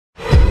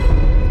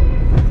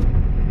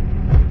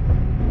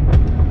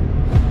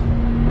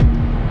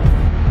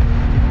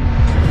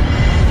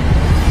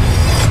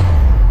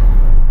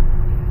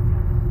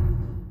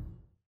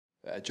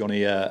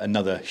Jonny,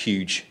 another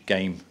huge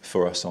game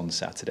for us on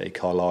Saturday.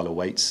 Carlisle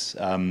awaits.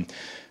 Are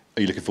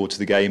you looking forward to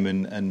the game,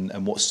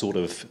 and what sort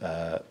of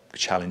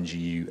challenge are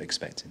you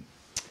expecting?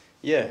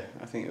 Yeah,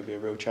 I think it'll be a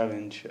real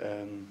challenge.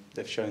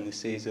 They've shown this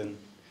season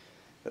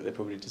that they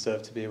probably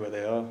deserve to be where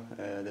they are.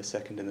 They're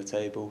second in the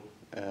table,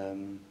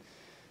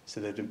 so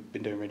they've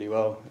been doing really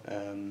well.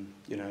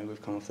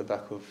 We've come off the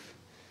back of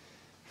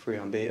 3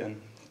 unbeaten,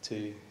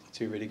 two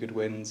really good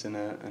wins and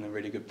a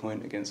really good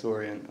point against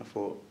Orient. I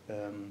thought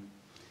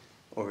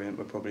Orient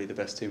were probably the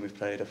best team we've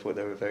played. I thought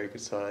they were a very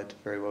good side,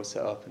 very well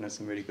set up, and had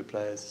some really good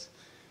players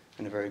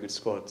and a very good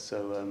squad.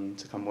 So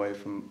to come away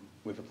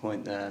with a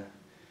point there,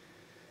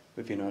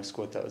 with a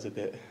squad that was a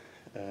bit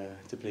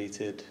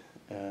depleted,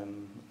 a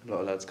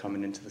lot of lads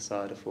coming into the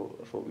side, I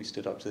thought we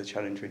stood up to the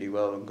challenge really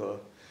well and got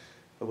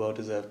a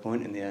well-deserved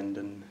point in the end.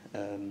 And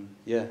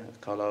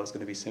Carlisle's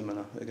going to be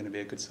similar. They're going to be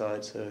a good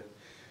side, so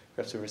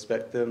we have to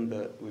respect them,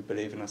 but we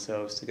believe in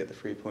ourselves to get the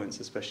 3 points,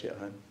 especially at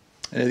home.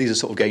 And these are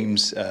sort of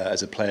games,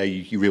 as a player,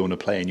 you really want to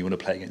play, and you want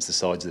to play against the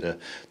sides that are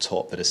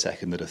top, that are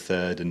second, that are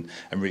third, and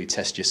really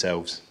test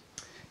yourselves.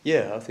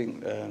 Yeah, I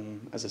think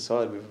as a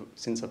side,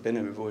 since I've been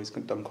here, we've always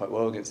done quite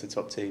well against the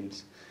top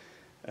teams.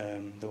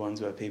 The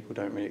ones where people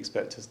don't really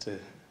expect us to,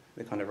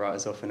 they kind of write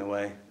us off in a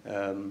way,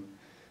 and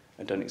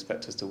don't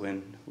expect us to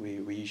win.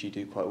 We usually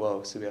do quite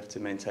well, so we have to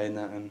maintain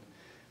that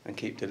and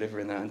keep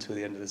delivering that until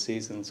the end of the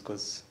seasons,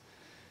 because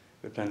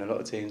we're playing a lot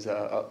of teams that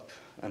are up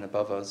and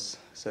above us,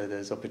 so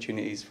there's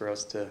opportunities for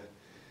us to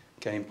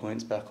gain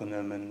points back on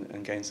them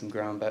and gain some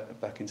ground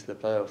back into the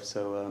playoffs.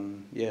 So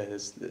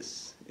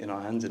it's in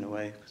our hands in a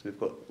way, because we've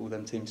got all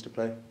them teams to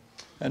play.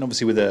 And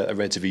obviously with a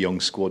relatively young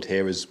squad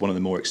here, as one of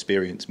the more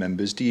experienced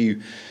members, do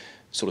you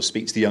sort of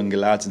speak to the younger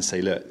lads and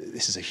say, look,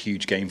 this is a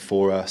huge game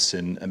for us,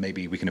 and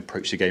maybe we can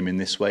approach the game in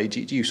this way?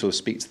 Do you sort of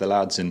speak to the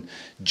lads and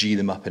G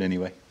them up in any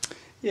way?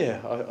 Yeah,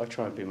 I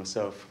try and be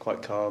myself,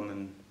 quite calm,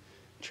 and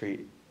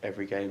treat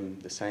every game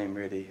the same,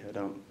 really.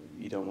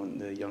 You don't want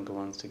the younger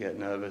ones to get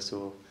nervous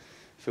or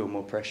feel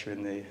more pressure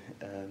in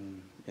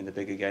the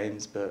bigger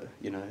games, but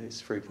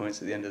it's 3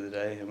 points at the end of the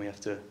day, and we have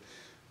to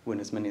win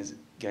as many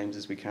games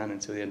as we can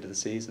until the end of the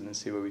season and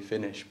see where we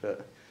finish.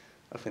 But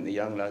I think the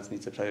young lads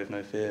need to play with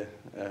no fear.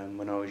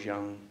 When I was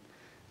young,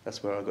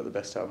 that's where I got the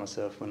best out of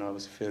myself, when I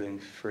was feeling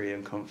free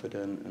and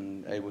confident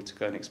and able to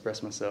go and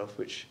express myself,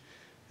 which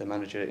the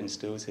manager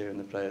instills here in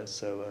the players.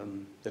 So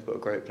they've got a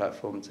great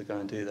platform to go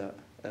and do that,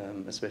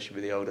 especially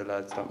with the older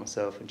lads like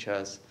myself and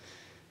Chaz,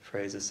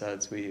 Fraser,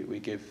 Sads. We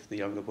give the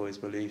younger boys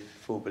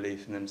full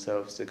belief in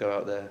themselves to go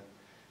out there,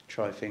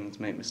 try things,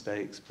 make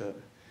mistakes, but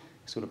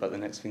it's all about the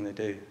next thing they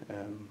do.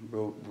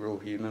 We're all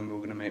human, we're all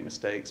going to make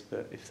mistakes,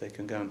 but if they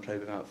can go and play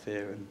without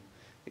fear and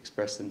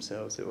express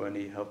themselves, it will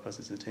only help us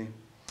as a team.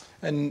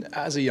 And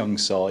as a young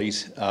side,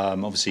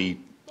 obviously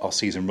our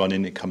season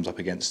running, it comes up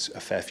against a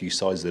fair few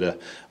sides that are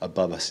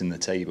above us in the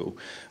table.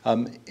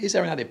 Is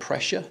there an added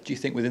pressure, do you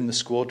think, within the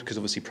squad? Because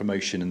obviously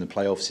promotion and the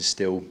playoffs is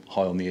still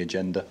high on the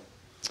agenda.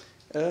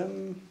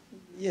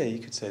 Yeah, you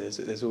could say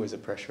there's always a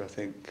pressure. I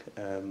think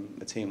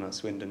a team like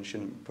Swindon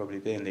shouldn't probably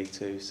be in League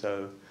Two,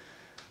 so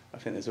I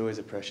think there's always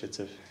a pressure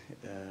to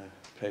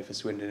play for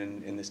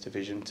Swindon in this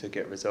division, to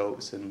get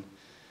results and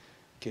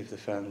give the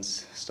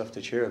fans stuff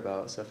to cheer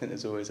about. So I think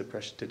there's always a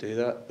pressure to do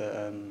that.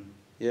 But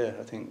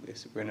I think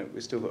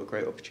we've still got a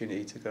great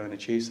opportunity to go and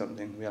achieve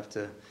something.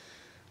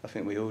 I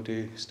think we all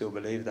do still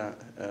believe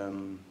that.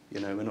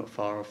 We're not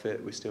far off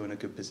it. We're still in a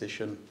good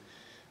position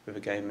with a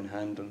game in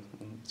hand on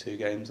 2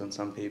 games on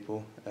some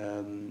people.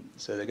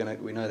 So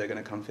we know they're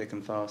going to come thick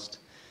and fast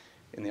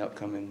in the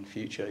upcoming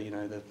future.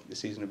 The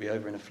season will be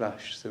over in a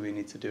flash, so we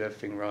need to do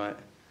everything right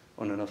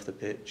on and off the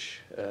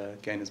pitch,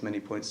 gain as many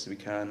points as we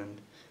can,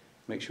 and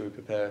make sure we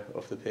prepare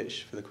off the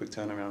pitch for the quick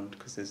turnaround,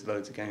 because there's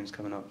loads of games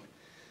coming up,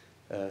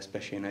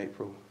 especially in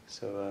April.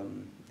 So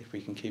if we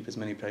can keep as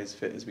many players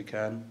fit as we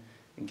can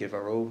and give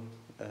our all,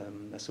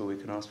 that's all we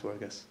can ask for, I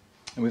guess.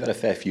 And we've had a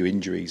fair few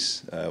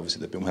injuries,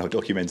 obviously they've been well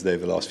documented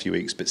over the last few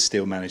weeks, but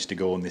still managed to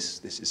go on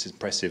this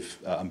impressive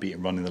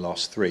unbeaten run in the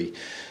last 3.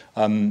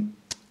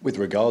 With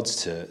regards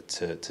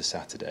to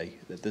Saturday,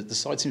 the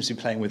side seems to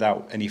be playing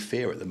without any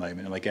fear at the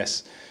moment, and I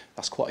guess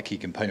that's quite a key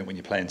component when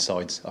you're playing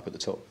sides up at the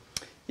top.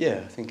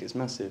 Yeah, I think it's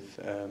massive.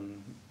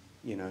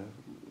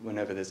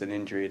 Whenever there's an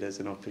injury, there's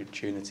an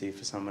opportunity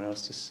for someone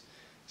else to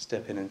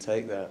step in and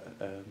take that.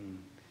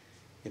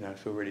 I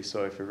feel really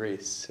sorry for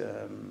Reece.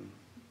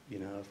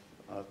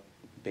 I've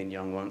been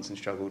young once and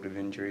struggled with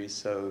injuries,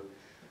 so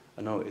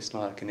I know what it's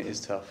like, and it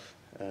is tough,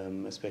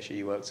 especially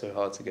you work so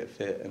hard to get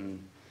fit,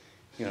 and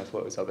I thought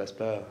it was our best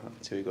player up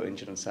until he got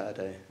injured on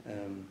Saturday.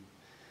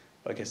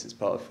 But I guess it's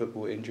part of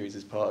football. Injuries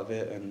is part of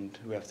it, and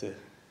we have to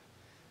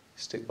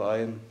stick by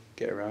him,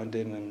 get around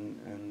him,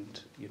 and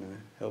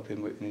help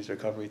him in his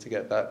recovery to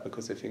get back,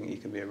 because I think he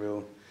can be a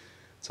real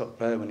top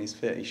player when he's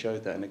fit. He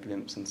showed that in a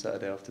glimpse on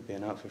Saturday after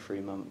being out for 3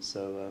 months.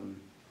 So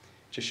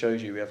it just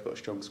shows you we have got a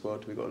strong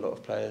squad. We've got a lot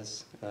of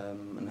players,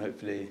 and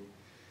hopefully,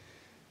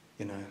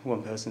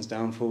 one person's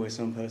downfall is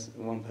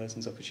one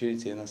person's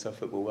opportunity, and that's how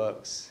football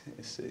works.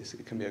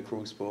 It can be a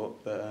cruel sport,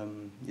 but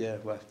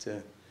we'll have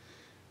to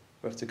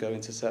we have to go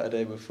into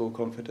Saturday with full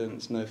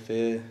confidence, no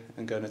fear,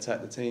 and go and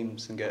attack the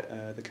teams and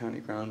get the county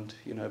ground,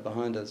 you know,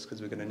 behind us,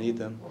 because we're going to need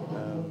them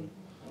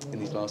in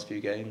these last few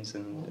games,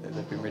 and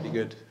they've been really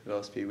good the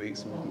last few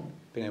weeks, and we've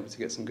been able to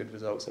get some good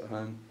results at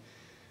home.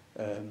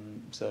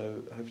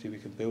 So hopefully we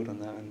can build on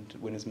that and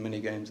win as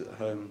many games at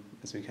home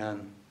as we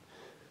can.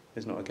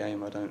 There's not a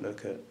game I don't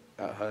look at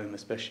home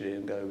especially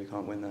and go, we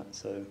can't win that,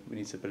 so we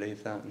need to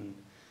believe that and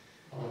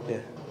yeah,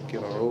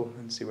 give our all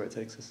and see where it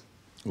takes us.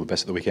 All the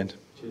best at the weekend.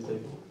 Cheers,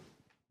 Dave.